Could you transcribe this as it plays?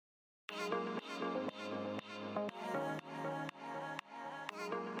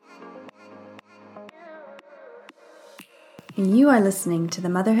You are listening to the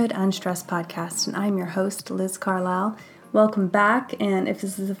Motherhood Unstressed podcast, and I'm your host, Liz Carlisle. Welcome back, and if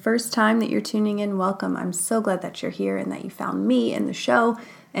this is the first time that you're tuning in, welcome. I'm so glad that you're here and that you found me and the show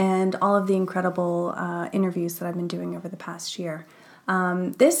and all of the incredible interviews that I've been doing over the past year.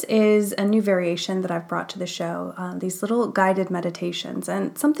 This is a new variation that I've brought to the show, these little guided meditations,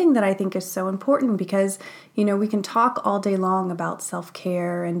 and something that I think is so important because, we can talk all day long about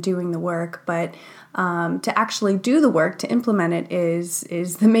self-care and doing the work, but to actually do the work, to implement it is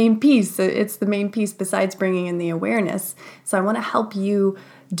the main piece. It's the main piece besides bringing in the awareness. So I want to help you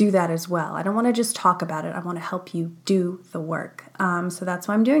do that as well. I don't want to just talk about it. I want to help you do the work. So that's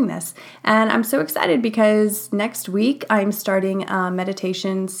why I'm doing this. And I'm so excited because next week I'm starting a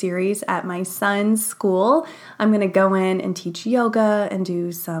meditation series at my son's school. I'm going to go in and teach yoga and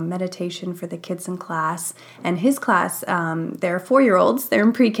do some meditation for the kids in class. And his class, they're 4-year-olds. They're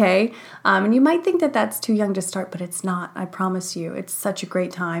in pre-K. And you might think that that's too young to start, but it's not. I promise you. It's such a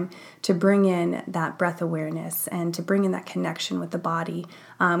great time to bring in that breath awareness and to bring in that connection with the body.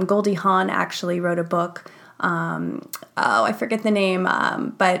 Goldie Hawn actually wrote a book. I forget the name,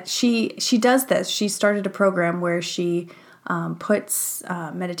 but she does this. She started a program where she puts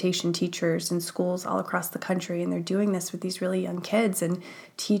meditation teachers in schools all across the country, and they're doing this with these really young kids, and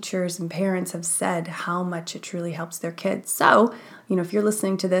teachers and parents have said how much it truly helps their kids. So, if you're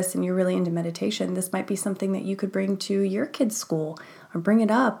listening to this and you're really into meditation, this might be something that you could bring to your kid's school or bring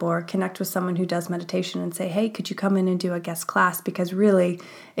it up or connect with someone who does meditation and say, hey, could you come in and do a guest class? Because really,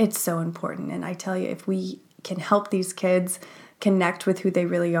 it's so important. And I tell you, if we can help these kids connect with who they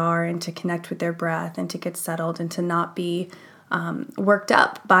really are and to connect with their breath and to get settled and to not be worked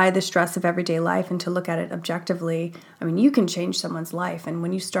up by the stress of everyday life and to look at it objectively, you can change someone's life. And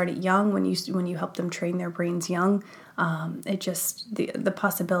when you start it young, when you help them train their brains young, the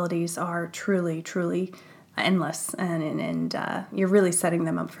possibilities are truly, truly endless, and you're really setting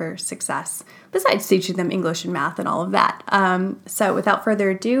them up for success, besides teaching them English and math and all of that. So without further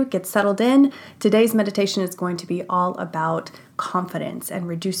ado, get settled in. Today's meditation is going to be all about confidence and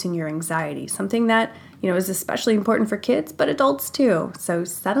reducing your anxiety, something that is especially important for kids, but adults too. So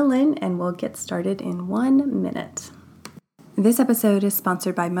settle in and we'll get started in 1 minute. This episode is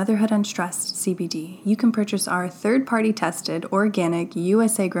sponsored by Motherhood Unstressed CBD. You can purchase our third-party tested, organic,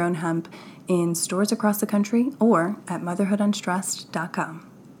 USA-grown hemp in stores across the country or at motherhoodunstressed.com.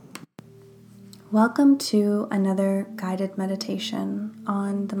 Welcome to another guided meditation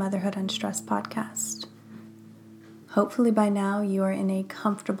on the Motherhood Unstressed podcast. Hopefully by now you are in a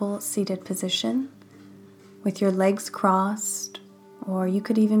comfortable seated position with your legs crossed, or you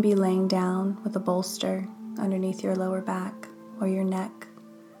could even be laying down with a bolster underneath your lower back or your neck,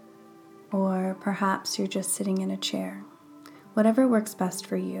 or perhaps you're just sitting in a chair. Whatever works best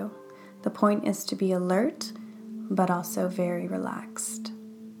for you. The point is to be alert, but also very relaxed.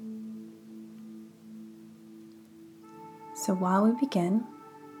 So while we begin,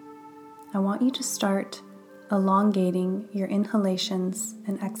 I want you to start elongating your inhalations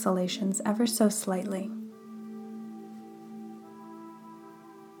and exhalations ever so slightly.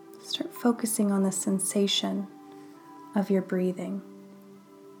 Start focusing on the sensation of your breathing.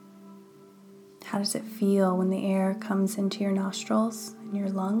 How does it feel when the air comes into your nostrils and your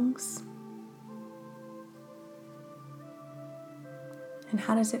lungs? And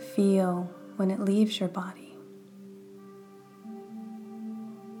how does it feel when it leaves your body?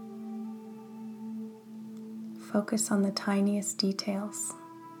 Focus on the tiniest details.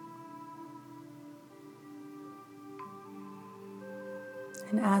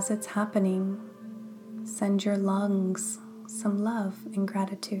 And as it's happening, send your lungs some love and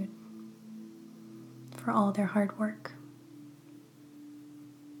gratitude for all their hard work.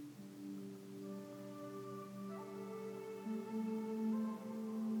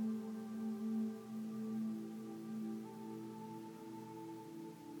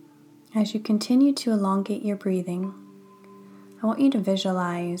 As you continue to elongate your breathing, I want you to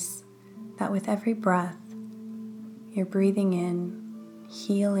visualize that with every breath, you're breathing in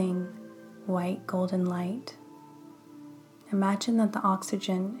healing, white golden light. Imagine that the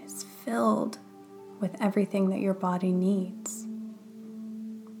oxygen is filled with everything that your body needs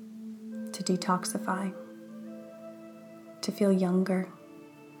to detoxify, to feel younger,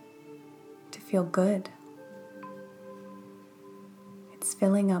 to feel good. It's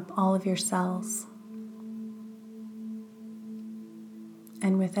filling up all of your cells.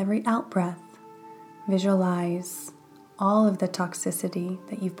 And with every out-breath, visualize all of the toxicity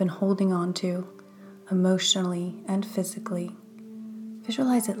that you've been holding on to emotionally and physically.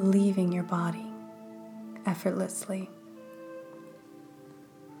 Visualize it leaving your body effortlessly.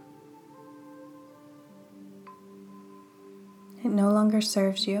 It no longer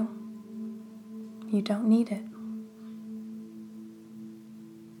serves you. You don't need it.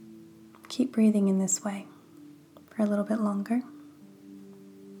 Keep breathing in this way for a little bit longer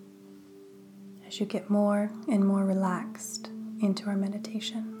as you get more and more relaxed into our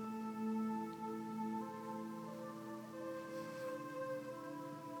meditation.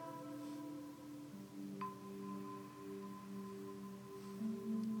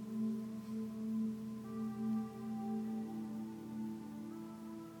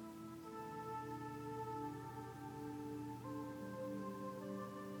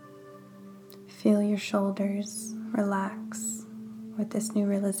 Feel your shoulders relax with this new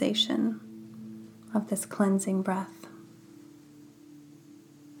realization of this cleansing breath.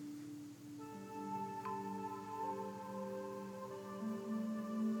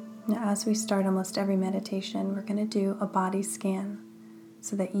 Now, as we start almost every meditation, we're going to do a body scan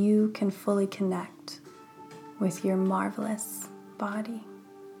so that you can fully connect with your marvelous body.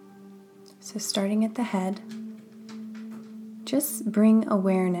 So starting at the head, just bring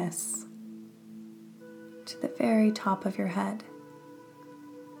awareness to the very top of your head.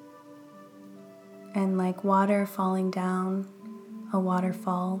 And like water falling down a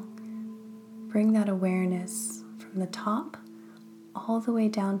waterfall, bring that awareness from the top all the way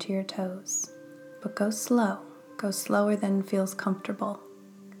down to your toes. But go slow. Go slower than feels comfortable.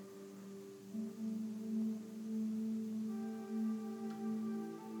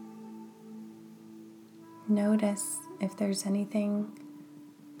 Notice if there's anything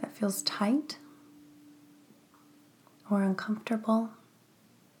that feels tight or uncomfortable.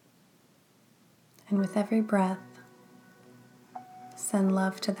 And with every breath, send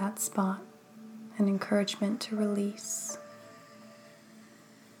love to that spot and encouragement to release.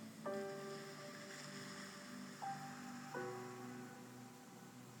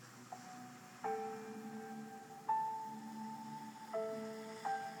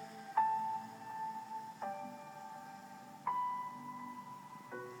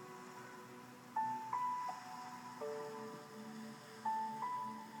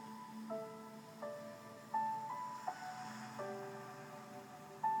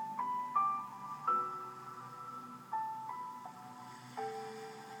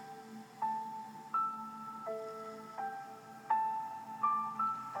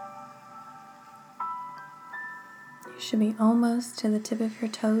 You should be almost to the tip of your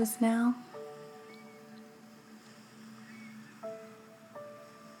toes now.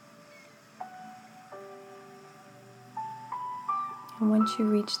 And once you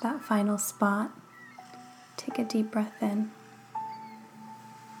reach that final spot, take a deep breath in.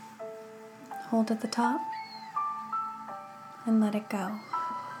 Hold at the top and let it go.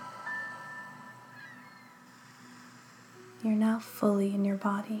 You're now fully in your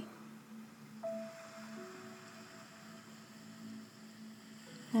body.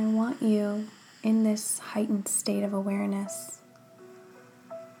 I want you in this heightened state of awareness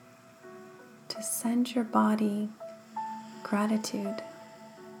to send your body gratitude.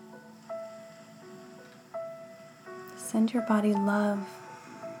 Send your body love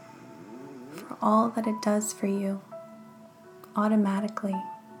for all that it does for you automatically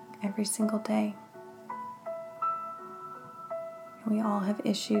every single day. We all have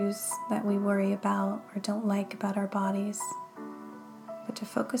issues that we worry about or don't like about our bodies. But to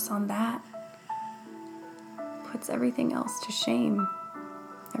focus on that puts everything else to shame.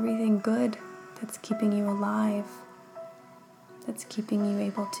 Everything good that's keeping you alive, that's keeping you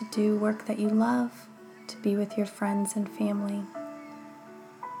able to do work that you love, to be with your friends and family.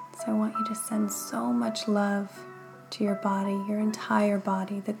 So I want you to send so much love to your body, your entire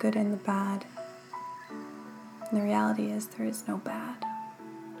body, the good and the bad. And the reality is there is no bad.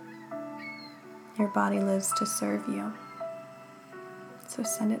 Your body lives to serve you. So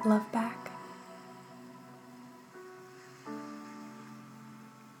send it love back.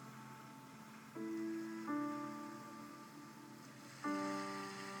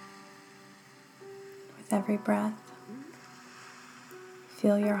 With every breath,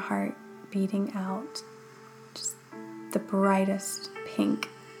 feel your heart beating out just the brightest pink.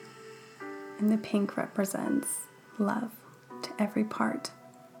 And the pink represents love to every part,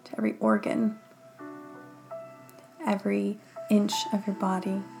 to every organ, every inch of your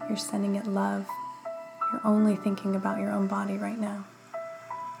body. You're sending it love. You're only thinking about your own body right now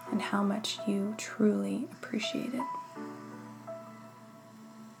and how much you truly appreciate it.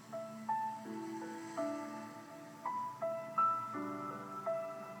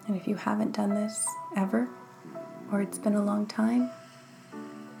 And if you haven't done this ever, or it's been a long time,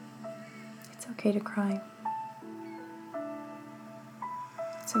 it's okay to cry.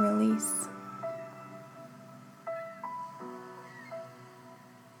 It's a release.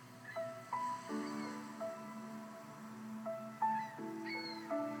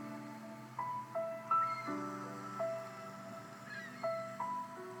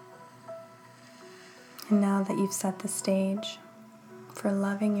 And now that you've set the stage for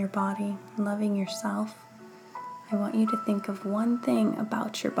loving your body, loving yourself, I want you to think of one thing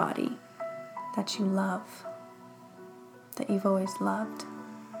about your body that you love, that you've always loved.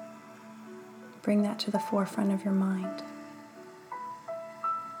 Bring that to the forefront of your mind.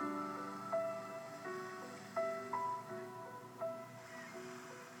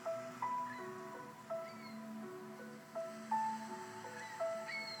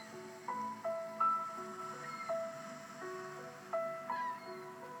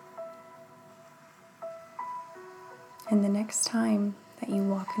 And the next time that you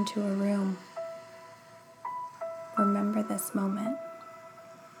walk into a room, remember this moment.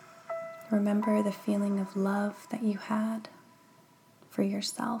 Remember the feeling of love that you had for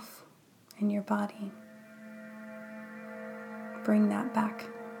yourself and your body. Bring that back,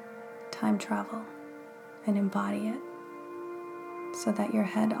 time travel, and embody it so that your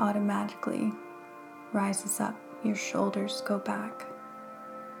head automatically rises up, your shoulders go back.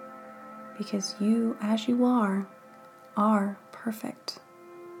 Because you, as you are perfect.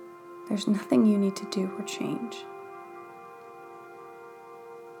 There's nothing you need to do or change.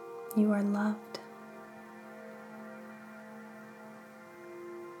 You are loved.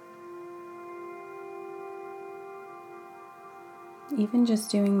 Even just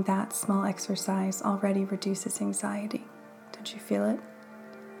doing that small exercise already reduces anxiety. Don't you feel it?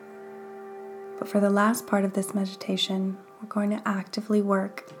 But for the last part of this meditation, we're going to actively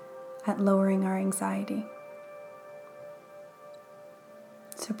work at lowering our anxiety.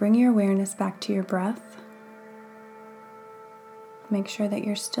 So bring your awareness back to your breath. Make sure that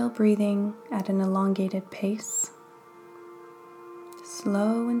you're still breathing at an elongated pace,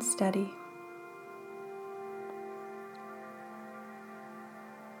 slow and steady.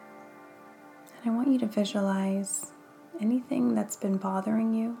 And I want you to visualize anything that's been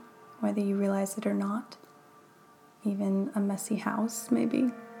bothering you, whether you realize it or not, even a messy house maybe.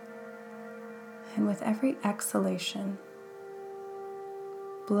 And with every exhalation,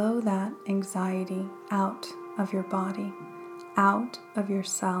 blow that anxiety out of your body, out of your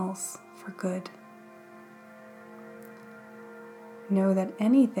cells for good. Know that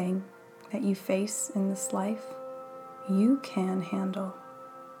anything that you face in this life, you can handle,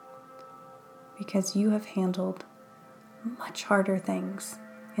 because you have handled much harder things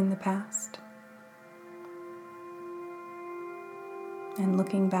in the past. And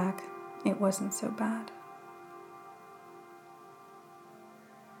looking back, it wasn't so bad.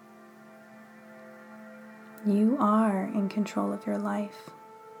 You are in control of your life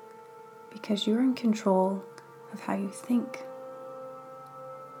because you're in control of how you think.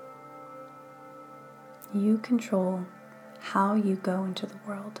 You control how you go into the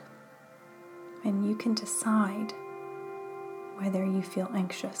world, and you can decide whether you feel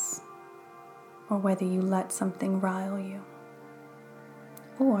anxious or whether you let something rile you,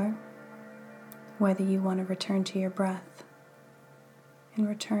 or whether you want to return to your breath and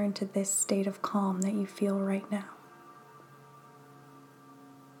return to this state of calm that you feel right now.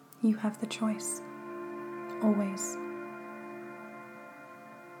 You have the choice, always.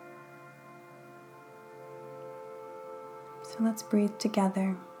 So let's breathe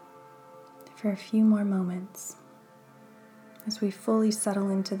together for a few more moments as we fully settle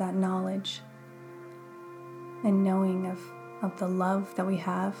into that knowledge and knowing of the love that we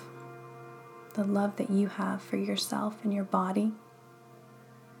have, the love that you have for yourself and your body,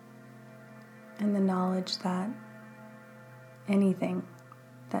 and the knowledge that anything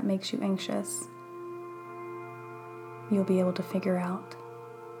that makes you anxious, you'll be able to figure out,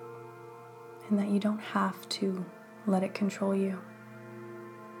 and that you don't have to let it control you.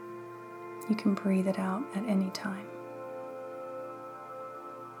 You can breathe it out at any time.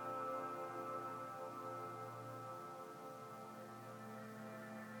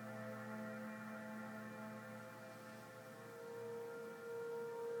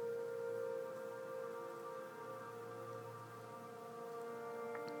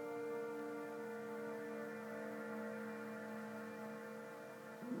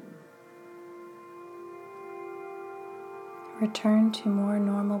 Return to more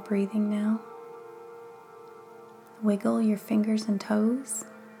normal breathing now. Wiggle your fingers and toes.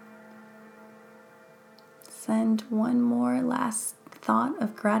 Send one more last thought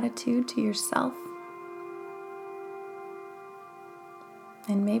of gratitude to yourself.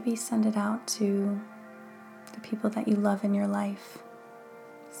 And maybe send it out to the people that you love in your life.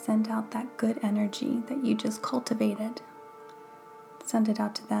 Send out that good energy that you just cultivated. Send it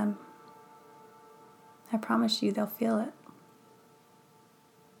out to them. I promise you they'll feel it.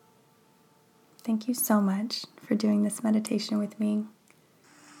 Thank you so much for doing this meditation with me.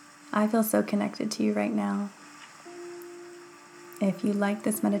 I feel so connected to you right now. If you like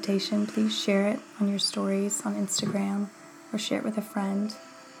this meditation, please share it on your stories on Instagram or share it with a friend.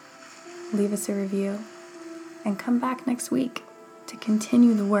 Leave us a review and come back next week to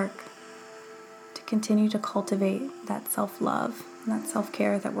continue the work, to continue to cultivate that self-love and that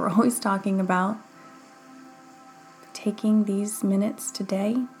self-care that we're always talking about. Taking these minutes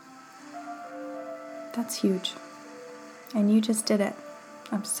today, that's huge. And you just did it.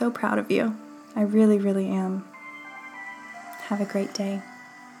 I'm so proud of you. I really, really am. Have a great day.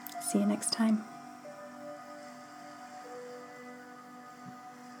 See you next time.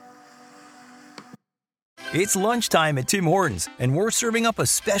 It's lunchtime at Tim Hortons, and we're serving up a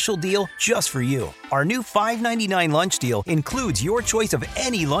special deal just for you. Our new $5.99 lunch deal includes your choice of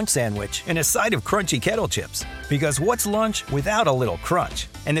any lunch sandwich and a side of crunchy kettle chips. Because what's lunch without a little crunch?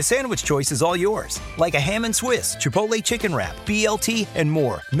 And the sandwich choice is all yours, like a ham and Swiss, Chipotle chicken wrap, BLT, and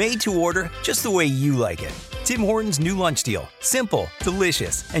more, made to order just the way you like it. Tim Hortons' new lunch deal. Simple,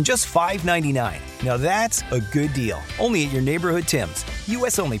 delicious, and just $5.99. Now that's a good deal. Only at your neighborhood Tim's.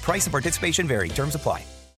 U.S. only. Price and participation vary. Terms apply.